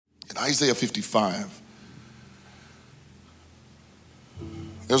Isaiah 55.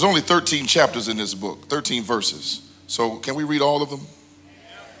 There's only 13 chapters in this book, 13 verses. So can we read all of them?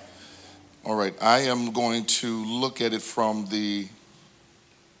 All right, I am going to look at it from the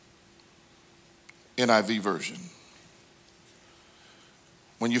NIV version.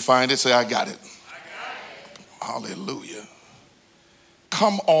 When you find it, say, I got it. Hallelujah.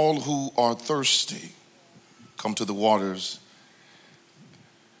 Come all who are thirsty, come to the waters.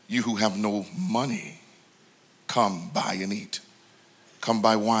 You who have no money, come buy and eat. Come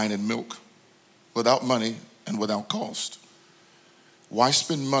buy wine and milk without money and without cost. Why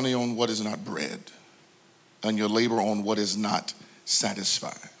spend money on what is not bread and your labor on what is not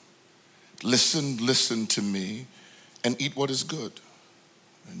satisfying? Listen to me and eat what is good,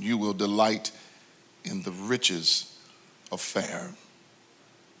 and you will delight in the riches of fare.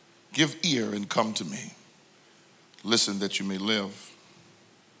 Give ear and come to me. Listen that you may live.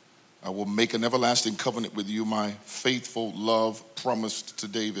 I will make an everlasting covenant with you, my faithful love promised to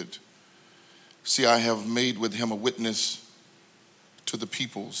David. See, I have made with him a witness to the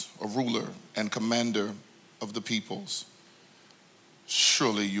peoples, a ruler and commander of the peoples.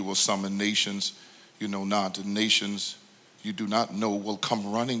 Surely you will summon nations you know not, and nations you do not know will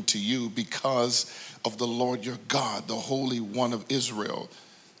come running to you because of the Lord your God, the Holy One of Israel,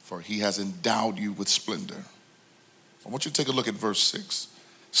 for he has endowed you with splendor. I want you to take a look at verse 6.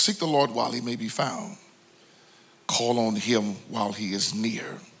 Seek the Lord while he may be found. Call on him while he is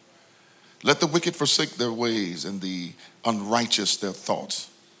near. Let the wicked forsake their ways and the unrighteous their thoughts.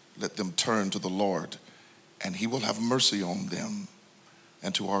 Let them turn to the Lord, and he will have mercy on them,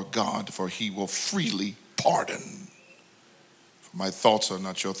 and to our God, for he will freely pardon. For my thoughts are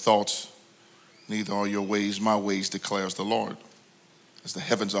not your thoughts, neither are your ways my ways, declares the Lord. As the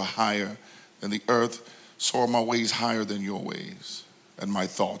heavens are higher than the earth, so are my ways higher than your ways, and my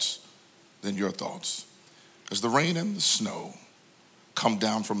thoughts than your thoughts. As the rain and the snow come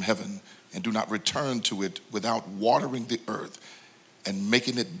down from heaven and do not return to it without watering the earth and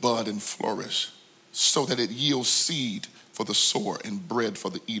making it bud and flourish, so that it yields seed for the sower and bread for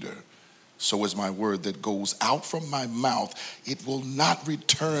the eater, so is my word that goes out from my mouth. It will not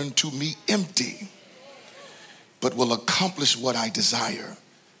return to me empty, but will accomplish what I desire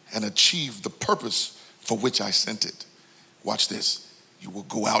and achieve the purpose for which I sent it. Watch this. You will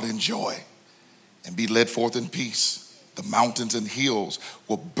go out in joy and be led forth in peace. The mountains and hills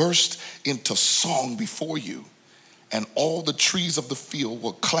will burst into song before you, and all the trees of the field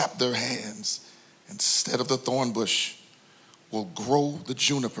will clap their hands. Instead of the thorn bush will grow the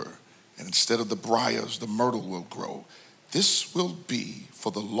juniper, and instead of the briars, the myrtle will grow. This will be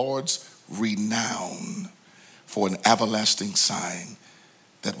for the Lord's renown, for an everlasting sign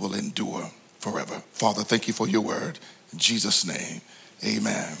that will endure forever. Father, thank you for your word. In Jesus' name,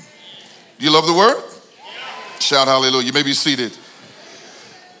 amen. Do you love the word? Yeah. Shout hallelujah. You may be seated.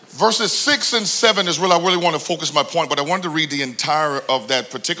 Verses 6 and 7 is where I really want to focus my point, but I wanted to read the entire of that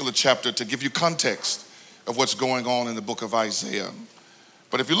particular chapter to give you context of what's going on in the book of Isaiah.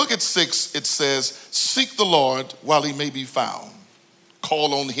 But if you look at 6, it says, seek the Lord while he may be found.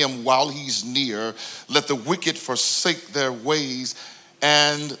 Call on him while he's near. Let the wicked forsake their ways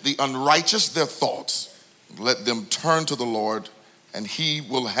and the unrighteous their thoughts. Let them turn to the Lord, and he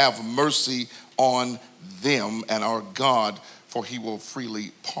will have mercy on them, and our God, for he will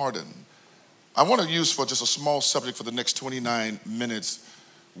freely pardon. I want to use for just a small subject for the next 29 minutes,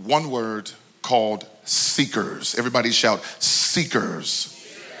 one word called seekers. Everybody shout, seekers.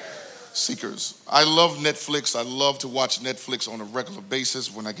 Seekers. I love Netflix. I love to watch Netflix on a regular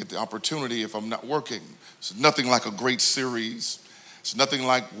basis when I get the opportunity if I'm not working. It's nothing like a great series. It's nothing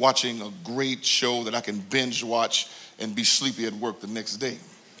like watching a great show that I can binge watch and be sleepy at work the next day.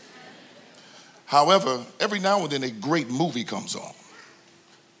 However, every now and then a great movie comes on.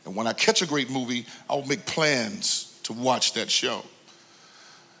 And when I catch a great movie, I'll make plans to watch that show.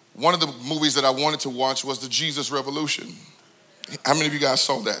 One of the movies that I wanted to watch was the Jesus Revolution. How many of you guys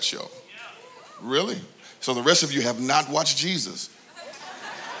saw that show? Really? So the rest of you have not watched Jesus.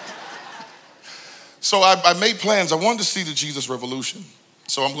 So I made plans. I wanted to see the Jesus Revolution.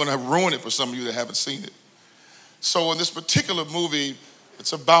 So I'm going to ruin it for some of you that haven't seen it. So in this particular movie,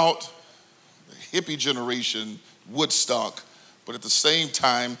 it's about the hippie generation, Woodstock, but at the same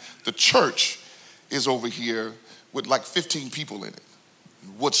time, the church is over here with like 15 people in it.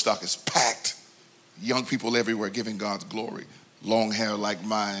 Woodstock is packed. Young people everywhere giving God's glory. Long hair like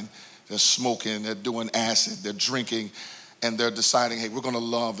mine. They're smoking, they're doing acid, they're drinking, and they're deciding, hey, we're going to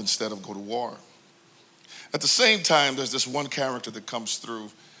love instead of go to war. At the same time, there's this one character that comes through.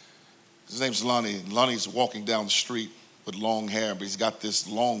 His name's Lonnie. Lonnie's walking down the street, with long hair, but he's got this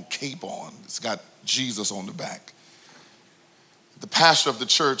long cape on. It's got Jesus on the back. The pastor of the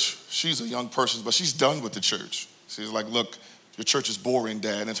church, she's a young person, but she's done with the church. She's like, look, your church is boring,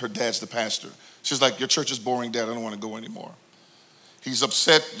 Dad. And her dad's the pastor. She's like, your church is boring, Dad. I don't want to go anymore. He's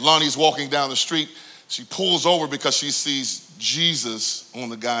upset. Lonnie's walking down the street. She pulls over because she sees Jesus on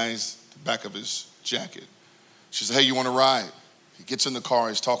the guy's back of his jacket. She said, hey, you want to ride? He gets in the car.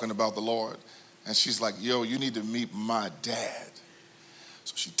 He's talking about the Lord. And she's like, yo, you need to meet my dad.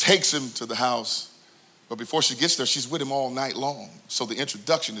 So she takes him to the house. But before she gets there, she's with him all night long. So the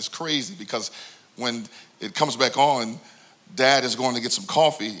introduction is crazy because when it comes back on, Dad is going to get some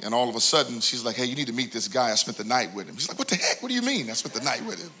coffee, and all of a sudden, she's like, hey, you need to meet this guy. I spent the night with him. He's like, what the heck? What do you mean? I spent the night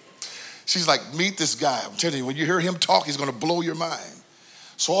with him. She's like, meet this guy. I'm telling you, when you hear him talk, he's going to blow your mind.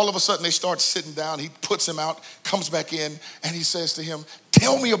 So all of a sudden, they start sitting down. He puts him out, comes back in, and he says to him,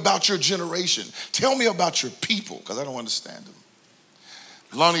 tell me about your generation. Tell me about your people, because I don't understand them.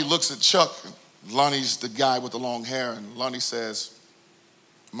 Lonnie looks at Chuck. Lonnie's the guy with the long hair, and Lonnie says,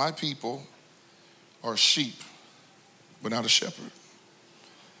 my people are sheep without a shepherd.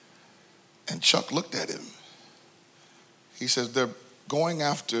 And Chuck looked at him. He says, they're going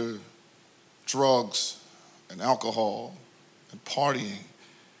after drugs and alcohol and partying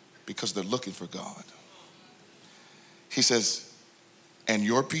because they're looking for God. He says, and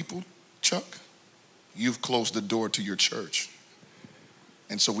your people, Chuck, you've closed the door to your church.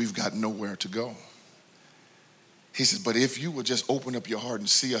 And so we've got nowhere to go. He says, but if you would just open up your heart and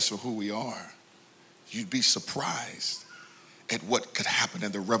see us for who we are, you'd be surprised at what could happen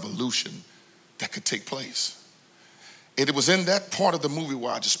in the revolution that could take place. And it was in that part of the movie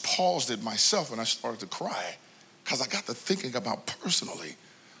where I just paused it myself and I started to cry because I got to thinking about personally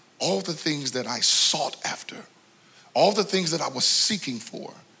all the things that I sought after, all the things that I was seeking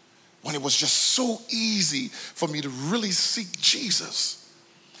for, when it was just so easy for me to really seek Jesus.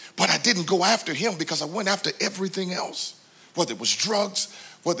 But I didn't go after him because I went after everything else, whether it was drugs,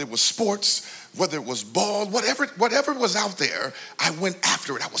 whether it was sports, whether it was ball, whatever was out there, I went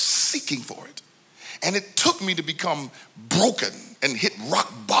after it. I was seeking for it. And it took me to become broken and hit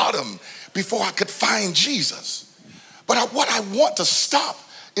rock bottom before I could find Jesus. But what I want to stop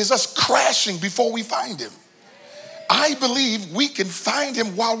is us crashing before we find him. I believe we can find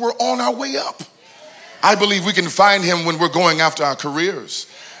him while we're on our way up. I believe we can find him when we're going after our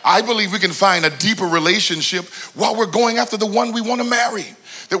careers. I believe we can find a deeper relationship while we're going after the one we want to marry.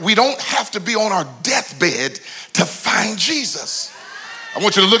 That we don't have to be on our deathbed to find Jesus. I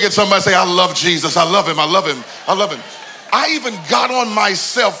want you to look at somebody and say, I love Jesus. I love him. I love him. I love him. I even got on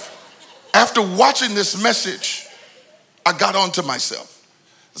myself after watching this message. I got onto myself.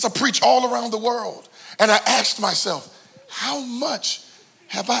 As I preach all around the world. And I asked myself, how much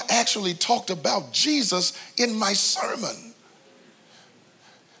have I actually talked about Jesus in my sermon?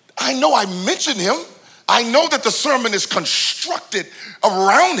 I know I mention him. I know that the sermon is constructed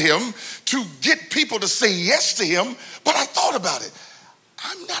around him to get people to say yes to him, but I thought about it.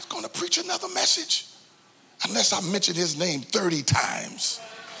 I'm not going to preach another message unless I mention his name 30 times.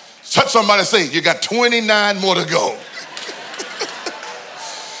 Touch somebody, say, you got 29 more to go.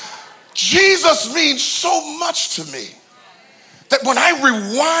 Jesus means so much to me that when I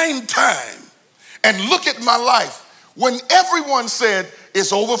rewind time and look at my life, when everyone said,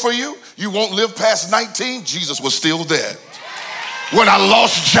 it's over for you, you won't live past 19, Jesus was still there. When I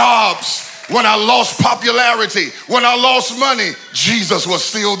lost jobs, when I lost popularity, when I lost money, Jesus was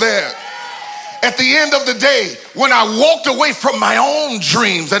still there. At the end of the day, when I walked away from my own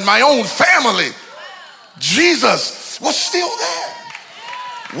dreams and my own family, Jesus was still there.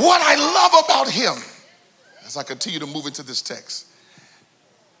 What I love about him, as I continue to move into this text,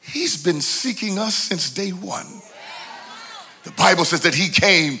 he's been seeking us since day one. The Bible says that he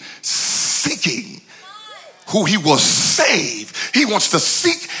came seeking who he will save. He wants to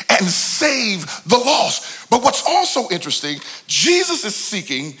seek and save the lost. But what's also interesting, Jesus is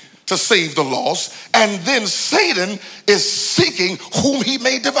seeking to save the lost, and then Satan is seeking whom he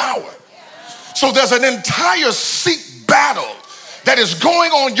may devour. So there's an entire seek battle that is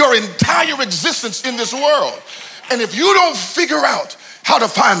going on your entire existence in this world. And if you don't figure out how to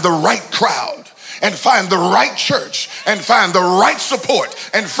find the right crowd, and find the right church, and find the right support,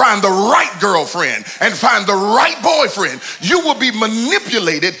 and find the right girlfriend, and find the right boyfriend, you will be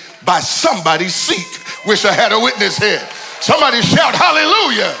manipulated by somebody's seek. Wish I had a witness here. Somebody shout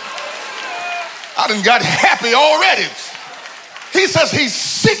hallelujah. I done got happy already. He says he's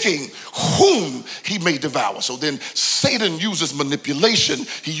seeking whom he may devour. So then Satan uses manipulation.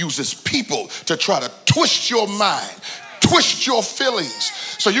 He uses people to try to twist your mind, twist your feelings,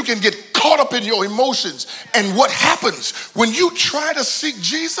 so you can get caught up in your emotions. And what happens when you try to seek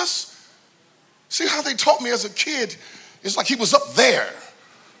Jesus? See how they taught me as a kid? It's like he was up there.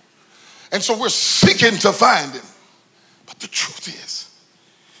 And so we're seeking to find him. But the truth is,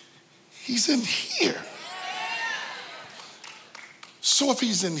 he's in here. So if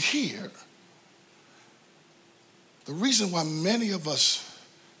he's in here, the reason why many of us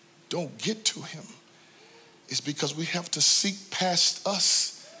don't get to him is because we have to seek past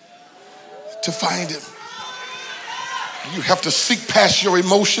us to find him. You have to seek past your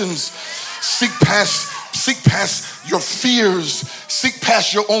emotions, seek past your fears, seek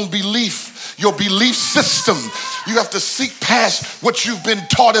past your own belief, your belief system. You have to seek past what you've been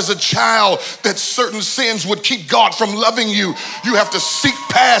taught as a child, that certain sins would keep God from loving you. You have to seek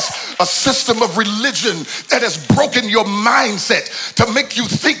past a system of religion that has broken your mindset to make you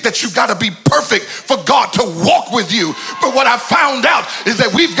think that you got to be perfect for God to walk with you. But what I found out is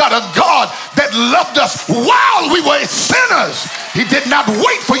that we've got a God that loved us while we were sinners. He did not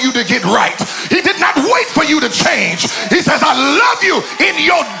wait for you to get right. He did not wait for you to change. He says, I love you in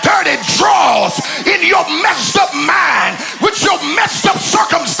your dirty drawers, in your messed up mind, with your messed up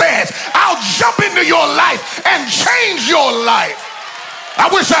circumstance. I'll jump into your life and change your life. I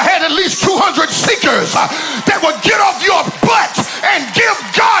wish I had at least 200 seekers that would get off your butt and give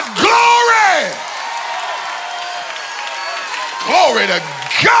God glory. Glory to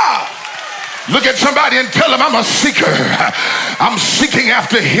God. Look at somebody and tell them, I'm a seeker. I'm seeking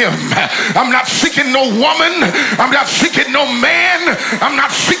after him. I'm not seeking no woman. I'm not seeking no man. I'm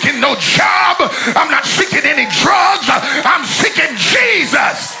not seeking no job. I'm not seeking any drugs. I'm seeking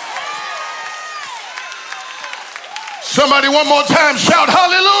Jesus. Somebody one more time shout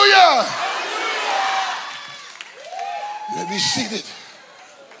hallelujah. Let me see it.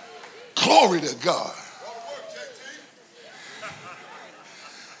 Glory to God.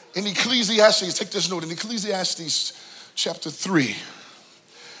 In Ecclesiastes, take this note, in Ecclesiastes chapter 3,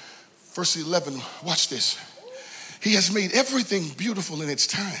 verse 11, watch this. He has made everything beautiful in its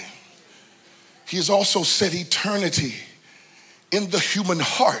time. He has also set eternity in the human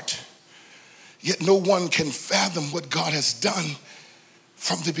heart, yet no one can fathom what God has done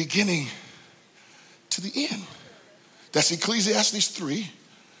from the beginning to the end. That's Ecclesiastes 3,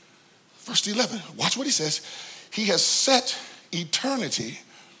 verse 11. Watch what he says. He has set eternity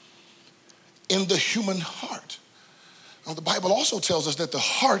in the human heart. Now, the Bible also tells us that the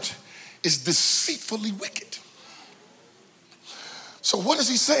heart is deceitfully wicked. So what is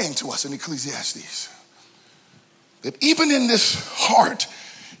he saying to us in Ecclesiastes? That even in this heart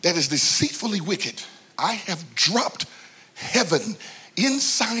that is deceitfully wicked, I have dropped heaven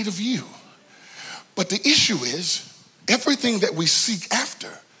inside of you. But the issue is, everything that we seek after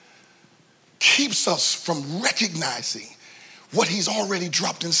keeps us from recognizing what he's already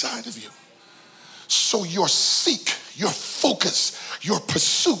dropped inside of you. So your seek, your focus, your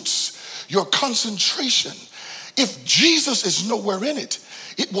pursuits, your concentration, if Jesus is nowhere in it,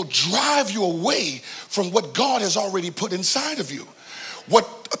 it will drive you away from what God has already put inside of you. What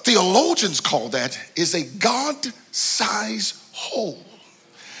theologians call that is a God-sized hole.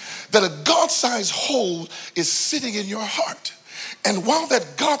 That a God-sized hole is sitting in your heart. And while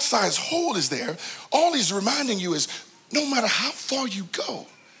that God-sized hole is there, all he's reminding you is, no matter how far you go,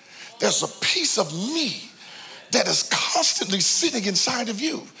 there's a piece of me that is constantly sitting inside of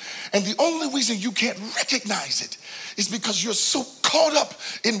you. And the only reason you can't recognize it is because you're so caught up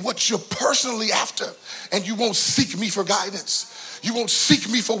in what you're personally after, and you won't seek me for guidance. You won't seek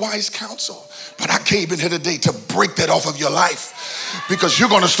me for wise counsel. But I came in here today to break that off of your life, because you're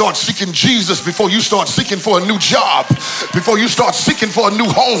going to start seeking Jesus before you start seeking for a new job, before you start seeking for a new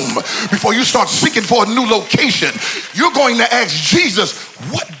home, before you start seeking for a new location. You're going to ask Jesus,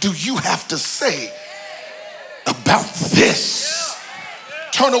 what do you have to say about this?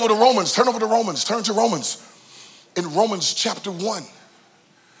 Turn over to Romans. Turn to Romans. In Romans chapter 1.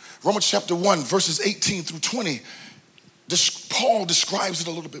 Romans chapter 1, verses 18 through 20. Paul describes it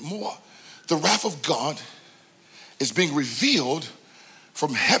a little bit more. The wrath of God is being revealed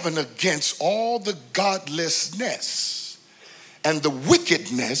from heaven against all the godlessness and the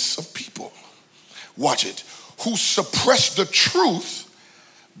wickedness of people. Watch it. Who suppress the truth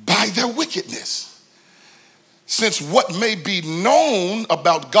by their wickedness. Since what may be known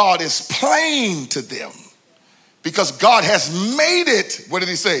about God is plain to them, because God has made it, what did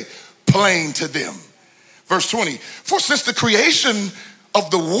he say? Plain to them. Verse 20, for since the creation of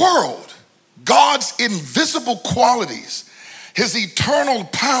the world, God's invisible qualities, his eternal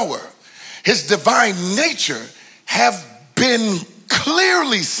power, his divine nature have been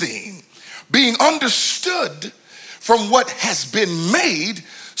clearly seen, being understood from what has been made,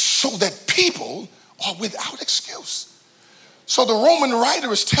 so that people are without excuse. So the Roman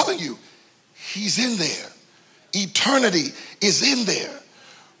writer is telling you, he's in there. Eternity is in there.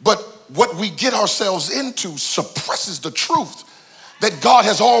 But what we get ourselves into suppresses the truth that God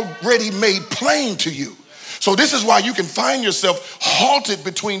has already made plain to you. So this is why you can find yourself halted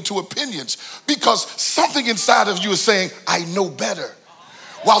between two opinions, because something inside of you is saying, I know better,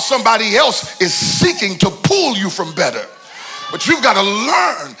 while somebody else is seeking to pull you from better. But you've got to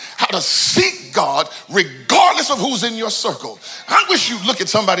learn how to seek God regardless of who's in your circle. I wish you'd look at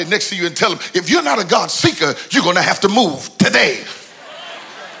somebody next to you and tell them, if you're not a God seeker, you're going to have to move today.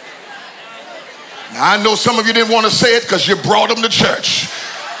 Now, I know some of you didn't want to say it because you brought them to church.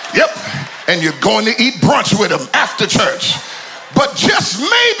 Yep. And you're going to eat brunch with them after church. But just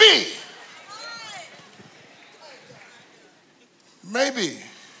maybe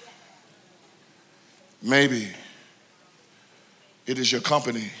it is your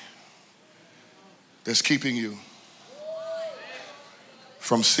company that's keeping you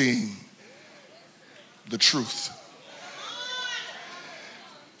from seeing the truth.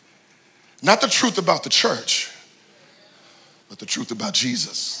 Not the truth about the church, but the truth about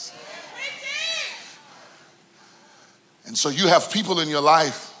Jesus. And so you have people in your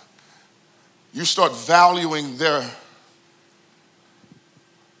life, you start valuing their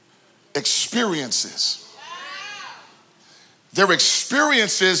experiences. Their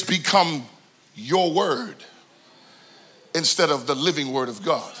experiences become your word instead of the living word of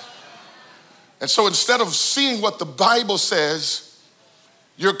God. And so instead of seeing what the Bible says,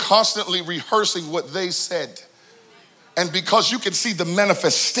 you're constantly rehearsing what they said. And because you can see the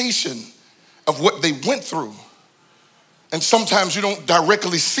manifestation of what they went through, and sometimes you don't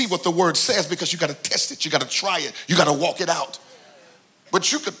directly see what the word says because you got to test it, you got to try it, you got to walk it out.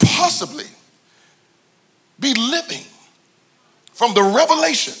 But you could possibly be living from the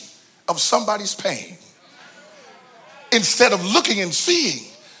revelation of somebody's pain instead of looking and seeing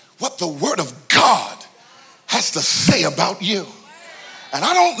what the word of God has to say about you. And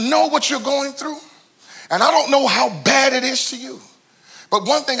I don't know what you're going through, and I don't know how bad it is to you. But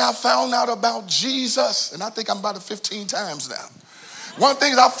one thing I found out about Jesus, and I think I'm about 15 times now. One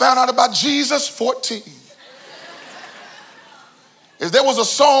thing I found out about Jesus, 14, is there was a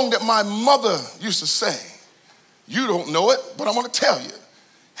song that my mother used to sing. You don't know it, but I'm going to tell you.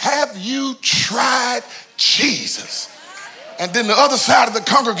 Have you tried Jesus? And then the other side of the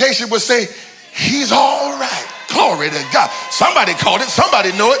congregation would say, he's all right. Glory to God. Somebody caught it.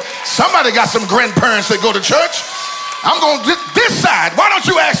 Somebody knew it. Somebody got some grandparents that go to church. I'm going to this side. Why don't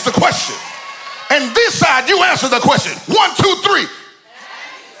you ask the question? And this side, you answer the question. 1, 2, 3.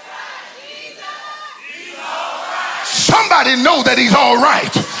 Somebody know that he's all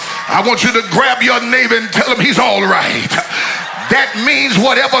right. I want you to grab your neighbor and tell him he's all right. That means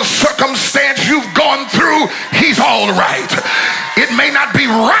whatever circumstance you've gone through, he's all right. It may not be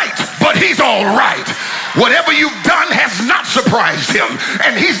right, but he's all right. Whatever you've done has not surprised him,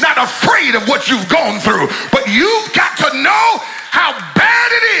 and he's not afraid of what you've gone through. But you've got to know how bad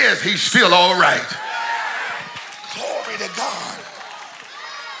it is. He's still all right. Glory to God.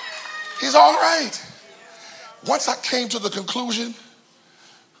 He's all right. Once I came to the conclusion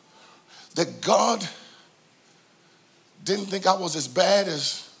that God didn't think I was as bad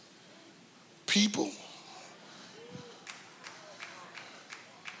as people,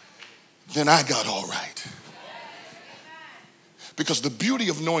 then I got all right. Because the beauty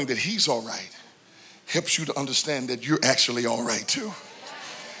of knowing that he's all right helps you to understand that you're actually all right too.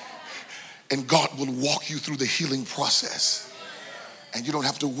 And God will walk you through the healing process. And you don't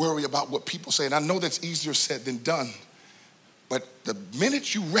have to worry about what people say. And I know that's easier said than done. But the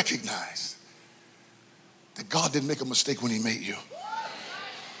minute you recognize that God didn't make a mistake when he made you,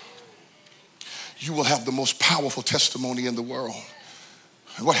 you will have the most powerful testimony in the world.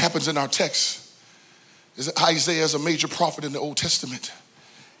 And what happens in our text is that Isaiah is a major prophet in the Old Testament.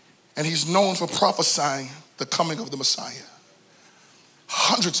 And he's known for prophesying the coming of the Messiah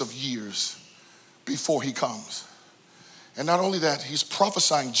hundreds of years before he comes. And not only that, he's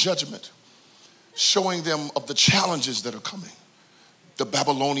prophesying judgment, showing them of the challenges that are coming. The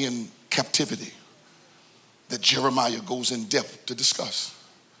Babylonian captivity that Jeremiah goes in depth to discuss.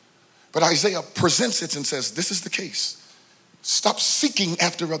 But Isaiah presents it and says, this is the case. Stop seeking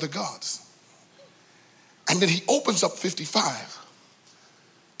after other gods. And then he opens up 55.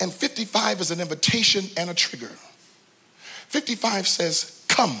 And 55 is an invitation and a trigger. 55 says,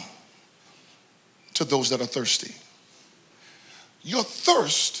 come to those that are thirsty. Your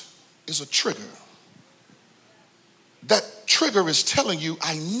thirst is a trigger. That trigger is telling you,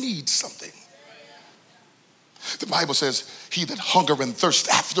 I need something. The Bible says, he that hunger and thirst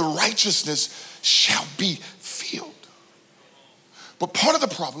after righteousness shall be filled. But part of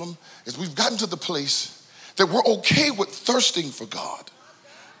the problem is we've gotten to the place that we're okay with thirsting for God,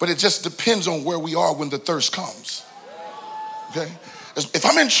 but it just depends on where we are when the thirst comes. Okay? If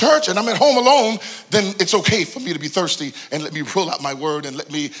I'm in church and I'm at home alone, then it's okay for me to be thirsty and let me roll out my word and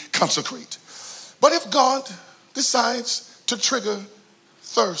let me consecrate. But if God decides to trigger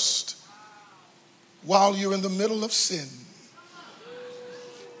thirst while you're in the middle of sin,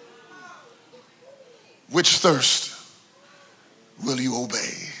 which thirst will you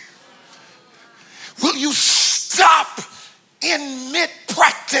obey? Will you stop in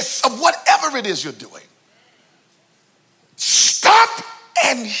mid-practice of whatever it is you're doing? Stop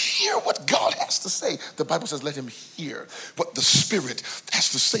and hear what God has to say. The Bible says, let him hear what the Spirit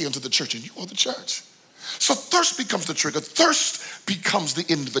has to say unto the church, and you are the church. So thirst becomes the trigger. Thirst becomes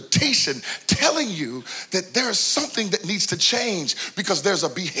the invitation telling you that there is something that needs to change because there's a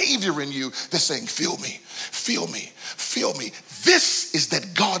behavior in you that's saying, feel me, feel me, feel me. This is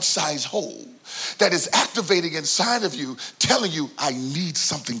that God-sized hole that is activating inside of you, telling you, I need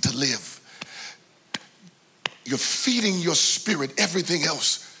something to live. You're feeding your spirit everything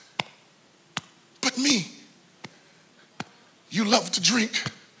else but me. You love to drink.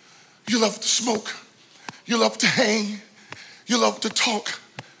 You love to smoke. You love to hang. You love to talk.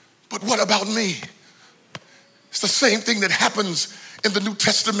 But what about me? It's the same thing that happens in the New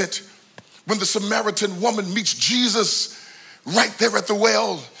Testament when the Samaritan woman meets Jesus right there at the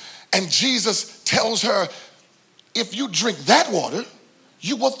well. And Jesus tells her, if you drink that water,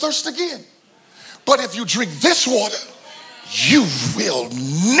 you will thirst again. But if you drink this water, you will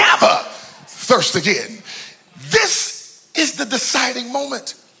never thirst again. This is the deciding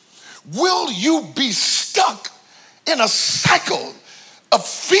moment. Will you be stuck in a cycle of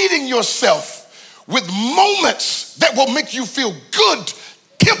feeding yourself with moments that will make you feel good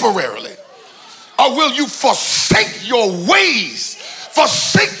temporarily? Or will you forsake your ways,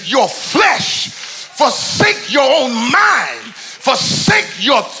 forsake your flesh, forsake your own mind, forsake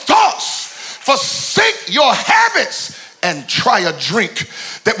your thoughts, forsake your habits, and try a drink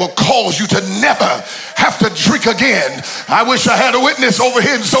that will cause you to never have to drink again? I wish I had a witness over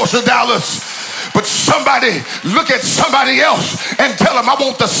here in Social Dallas. But somebody look at somebody else and tell them, I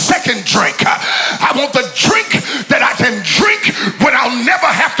want the second drink. I want the drink that I can drink when I'll never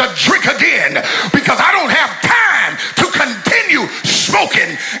have to drink again, because I don't have time to continue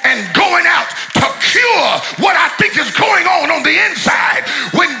smoking and going out to cure what I think is going on the inside,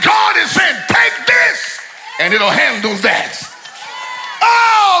 when God is saying, take this and it'll handle that.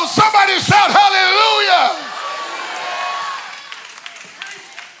 Oh, somebody shout hallelujah.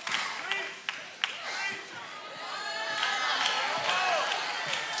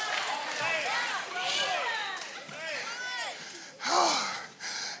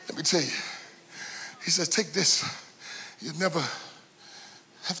 Let me tell you, he says, take this. You'll never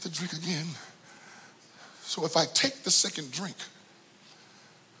have to drink again. So if I take the second drink,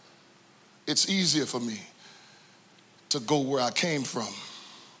 it's easier for me to go where I came from,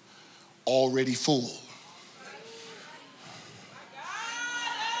 already full.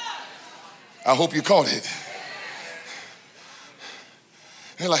 I hope you caught it.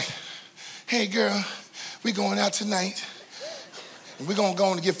 They're like, hey girl, we going out tonight. And we're going to go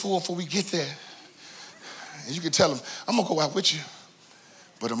on and get full before we get there. And you can tell them, I'm going to go out with you,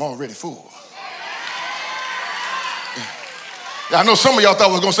 but I'm already full. Yeah, I know some of y'all thought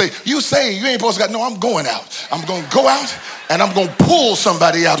I was going to say, you say you ain't supposed to go. No, I'm going out. I'm going to go out and I'm going to pull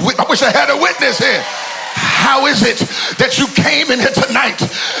somebody out. I wish I had a witness here. How is it that you came in here tonight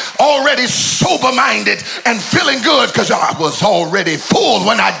already sober-minded and feeling good? Because I was already full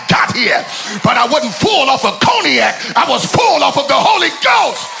when I got here. But I wasn't full off of cognac. I was full off of the Holy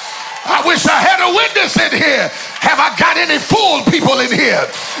Ghost. I wish I had a witness in here. Have I got any full people in here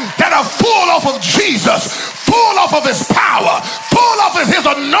that are full off of Jesus, full off of his power, full off of his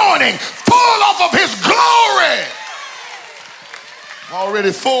anointing, full off of his glory?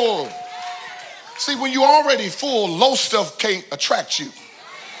 Already full. See, when you're already full, low stuff can't attract you.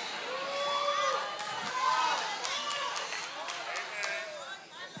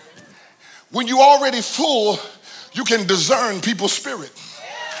 When you're already full, you can discern people's spirit.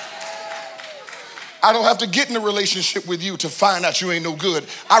 I don't have to get in a relationship with you to find out you ain't no good.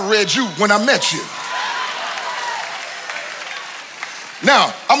 I read you when I met you.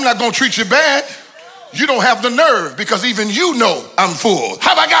 Now, I'm not going to treat you bad. You don't have the nerve, because even you know I'm full.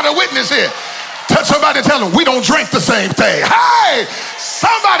 Have I got a witness here? Tell somebody, tell them we don't drink the same thing. Hey,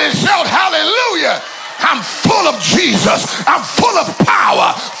 somebody shout hallelujah. I'm full of Jesus. I'm full of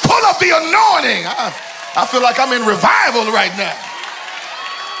power, full of the anointing. I feel like I'm in revival right now.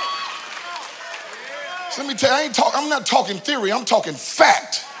 So let me tell you, I'm not talking theory, I'm talking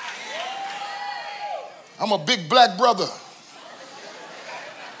fact. I'm a big black brother.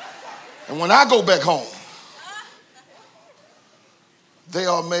 And when I go back home, they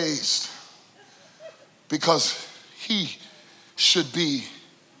are amazed because he should be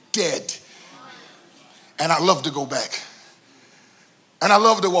dead. And I love to go back. And I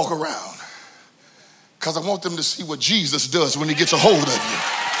love to walk around because I want them to see what Jesus does when he gets a hold of you.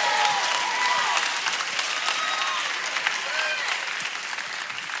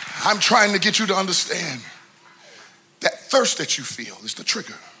 I'm trying to get you to understand that thirst that you feel is the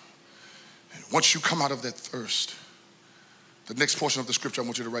trigger. And once you come out of that thirst, the next portion of the scripture I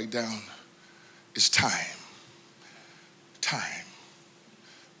want you to write down is time. Time.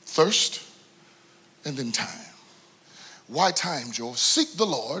 Thirst and then time. Why time, Joel? Seek the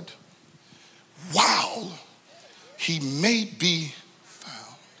Lord while he may be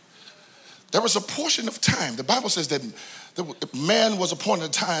found. There was a portion of time. The Bible says that man was appointed a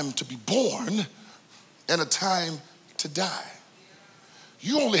time to be born and a time to die.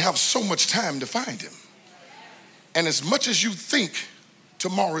 You only have so much time to find him. And as much as you think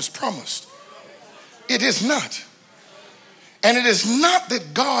tomorrow is promised, it is not. And it is not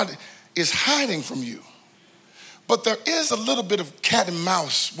that God is hiding from you. But there is a little bit of cat and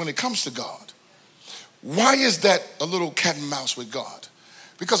mouse when it comes to God. Why is that a little cat and mouse with God?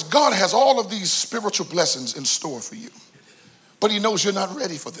 Because God has all of these spiritual blessings in store for you. But he knows you're not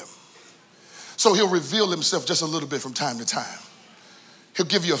ready for them. So he'll reveal himself just a little bit from time to time. He'll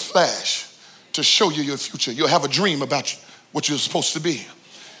give you a flash to show you your future. You'll have a dream about what you're supposed to be.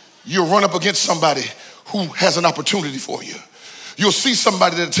 You'll run up against somebody who has an opportunity for you. You'll see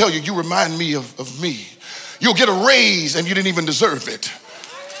somebody that'll tell you, you remind me of me. You'll get a raise and you didn't even deserve it.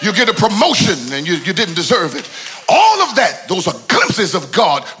 You'll get a promotion and you didn't deserve it. All of that, those are glimpses of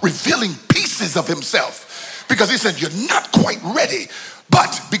God revealing pieces of himself. Because he said, you're not quite ready,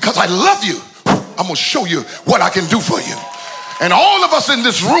 but because I love you, I'm gonna show you what I can do for you. And all of us in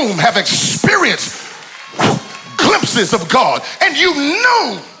this room have experienced glimpses of God. And you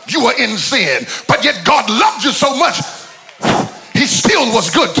know you were in sin, but yet God loved you so much, he still was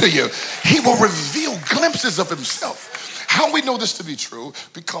good to you. He will reveal glimpses of himself. How we know this to be true?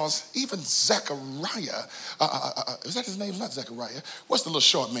 Because even Zechariah, is that his name? Not Zechariah. What's the little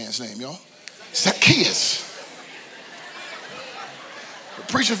short man's name, y'all? Zacchaeus. The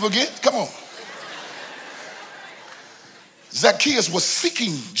preacher forget? Come on. Zacchaeus was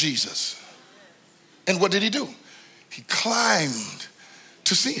seeking Jesus. And what did he do? He climbed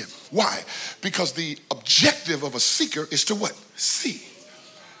to see him. Why? Because the objective of a seeker is to what? See.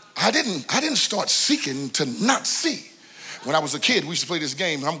 I didn't start seeking to not see. When I was a kid, we used to play this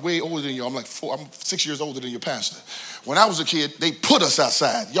game. I'm way older than you. I'm 6 years older than your pastor. When I was a kid, they put us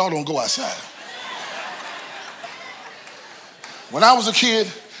outside. Y'all don't go outside. When I was a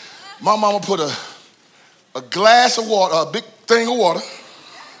kid, my mama put a glass of water, a big thing of water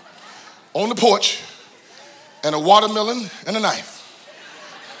on the porch and a watermelon and a knife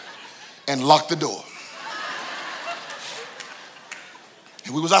and locked the door.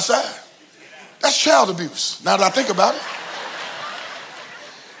 And we was outside. That's child abuse, now that I think about it.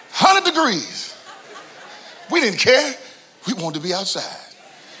 100 degrees. We didn't care. We wanted to be outside.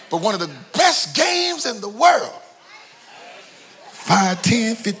 But one of the best games in the world, 5,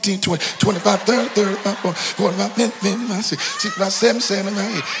 10, 15, 20, 25, 30, 35, 40, 45, 50, 55, 60, 70,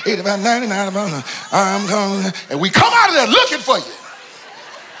 85, 99, I'm coming. And we come out of there looking for you.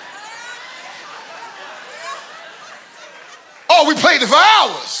 Oh, we played it for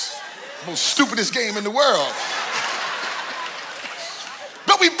hours. Most stupidest game in the world.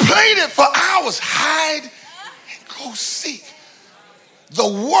 But we played it for hours. Hide and go seek. The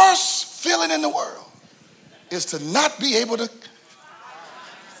worst feeling in the world is to not be able to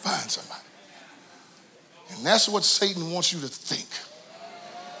find somebody. And that's what Satan wants you to think.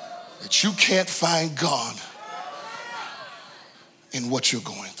 That you can't find God in what you're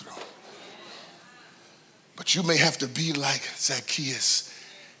going through. But you may have to be like Zacchaeus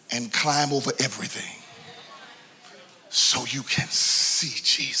and climb over everything so you can see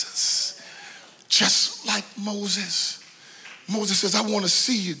Jesus. Just like Moses. Moses says, I want to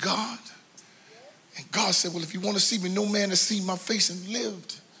see you, God. And God said, well, if you want to see me, no man has seen my face and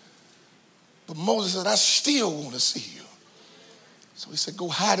lived. But Moses said, I still want to see you. So he said, go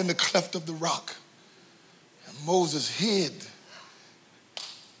hide in the cleft of the rock. And Moses hid.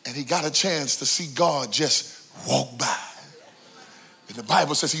 And he got a chance to see God just walk by. And the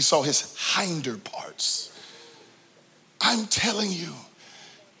Bible says he saw his hinder parts. I'm telling you,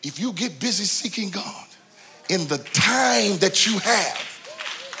 if you get busy seeking God, in the time that you have.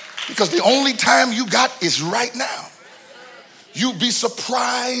 Because the only time you got is right now. You'll be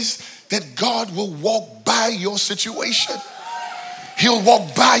surprised that God will walk by your situation. He'll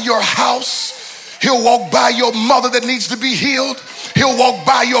walk by your house. He'll walk by your mother that needs to be healed. He'll walk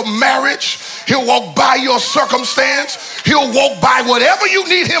by your marriage. He'll walk by your circumstance. He'll walk by whatever you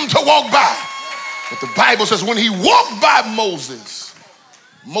need him to walk by. But the Bible says when he walked by Moses,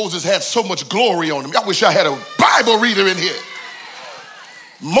 Moses had so much glory on him. I wish I had a Bible reader in here.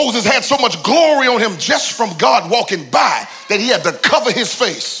 Moses had so much glory on him just from God walking by that he had to cover his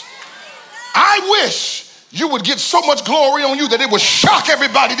face. I wish you would get so much glory on you that it would shock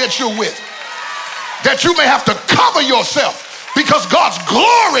everybody that you're with. That you may have to cover yourself because God's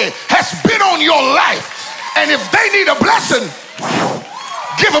glory has been on your life. And if they need a blessing,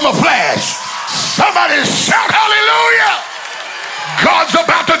 give them a flash. Somebody shout hallelujah. God's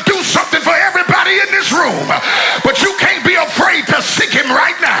about to do something for everybody in this room, but you can't be afraid to seek him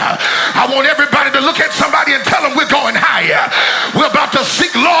right now. I want everybody to look at somebody and tell them we're going higher. We're about to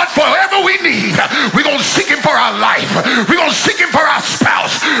seek Lord for whatever we need. We're going to seek him for our life. We're going to seek him for our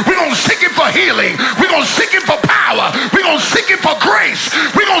spouse. We're going to seek him for healing. We're going to seek him for power. We're going to seek him for grace.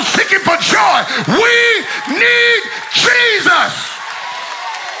 We're going to seek him for joy. We need Jesus.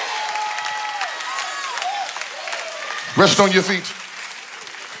 Rest on your feet.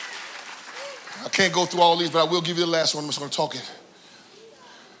 I can't go through all these, but I will give you the last one. I'm just going to talk it.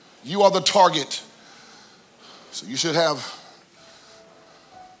 You are the target. So you should have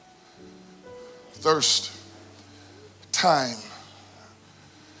thirst, time.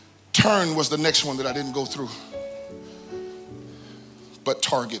 Turn was the next one that I didn't go through. But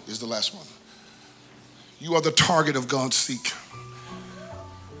target is the last one. You are the target of God's seek.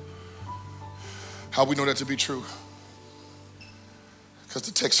 How we know that to be true? Because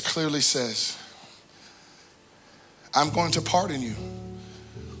the text clearly says, I'm going to pardon you.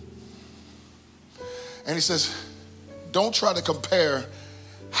 And he says, don't try to compare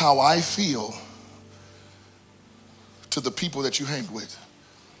how I feel to the people that you hang with.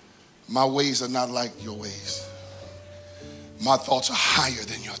 My ways are not like your ways. My thoughts are higher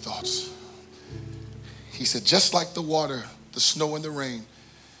than your thoughts. He said, just like the water, the snow and the rain,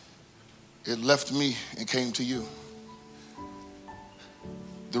 it left me and came to you.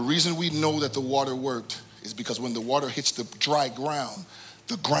 The reason we know that the water worked is because when the water hits the dry ground,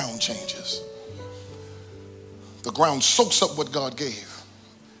 the ground changes. The ground soaks up what God gave.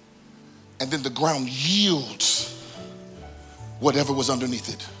 And then the ground yields whatever was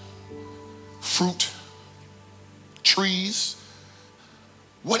underneath it. Fruit, trees,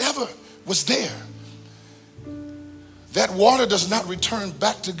 whatever was there. That water does not return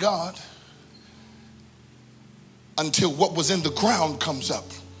back to God until what was in the ground comes up.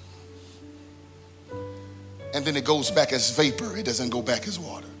 And then it goes back as vapor. It doesn't go back as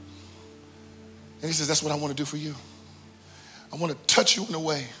water. And he says, that's what I want to do for you. I want to touch you in a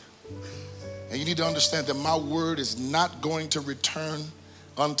way. And you need to understand that my word is not going to return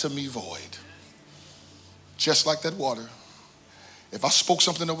unto me void. Just like that water. If I spoke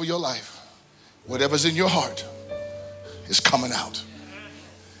something over your life, whatever's in your heart is coming out.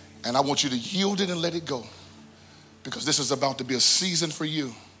 And I want you to yield it and let it go. Because this is about to be a season for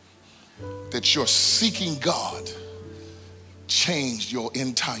you that you're seeking God change your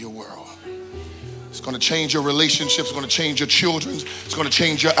entire world. It's going to change your relationships. It's going to change your children. It's going to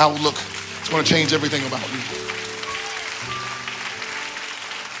change your outlook. It's going to change everything about you.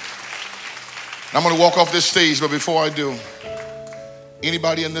 And I'm going to walk off this stage, but before I do,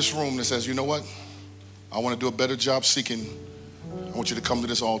 anybody in this room that says, you know what? I want to do a better job seeking. I want you to come to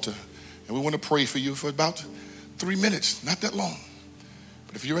this altar. And we want to pray for you for about 3 minutes, not that long.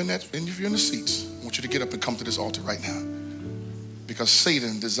 But if you're in the seats, I want you to get up and come to this altar right now. Because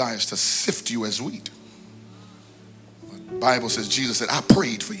Satan desires to sift you as wheat. The Bible says, Jesus said, I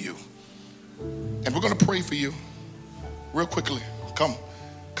prayed for you. And we're going to pray for you real quickly. Come.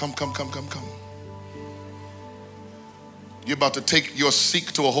 You're about to take your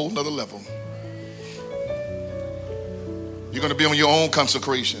seek to a whole nother level. You're going to be on your own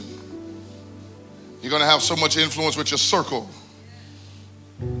consecration. You're going to have so much influence with your circle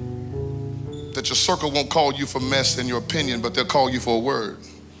that your circle won't call you for mess and your opinion, but they'll call you for a word.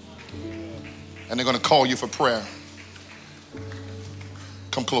 And they're going to call you for prayer.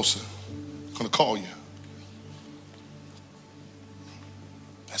 Come closer. I'm going to call you.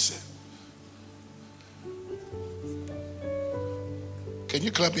 That's it. Can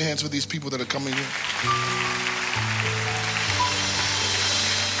you clap your hands for these people that are coming here?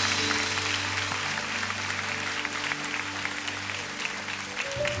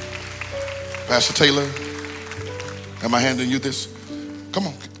 Pastor Taylor, Am I handing you this? Come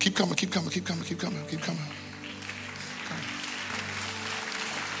on, keep coming, keep coming, keep coming, keep coming, keep coming.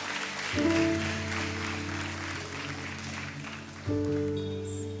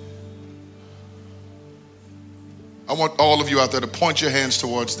 I want all of you out there to point your hands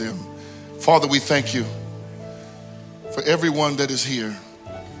towards them. Father, we thank you for everyone that is here.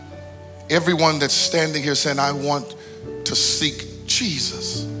 Everyone that's standing here saying, I want to seek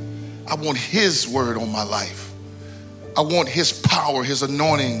Jesus. I want his word on my life. I want his power, his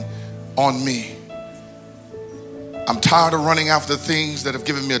anointing on me. I'm tired of running after things that have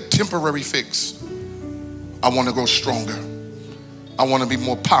given me a temporary fix. I want to go stronger. I want to be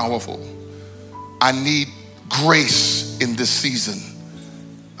more powerful. I need grace in this season.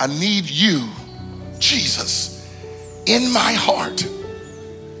 I need you, Jesus, in my heart.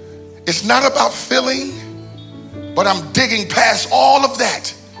 It's not about filling, but I'm digging past all of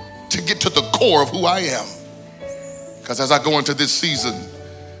that to get to the core of who I am. Because as I go into this season,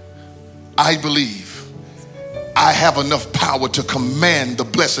 I believe I have enough power to command the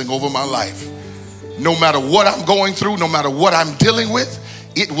blessing over my life. No matter what I'm going through, no matter what I'm dealing with,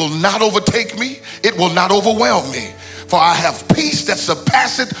 it will not overtake me. It will not overwhelm me. For I have peace that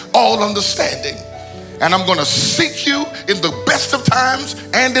surpasseth all understanding. And I'm going to seek you in the best of times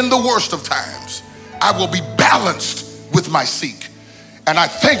and in the worst of times. I will be balanced with my seek. And I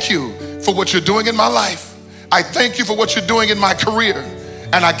thank you for what you're doing in my life. I thank you for what you're doing in my career.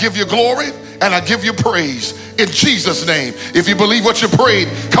 And I give you glory and I give you praise in Jesus' name. If you believe what you prayed,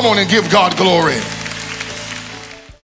 come on and give God glory.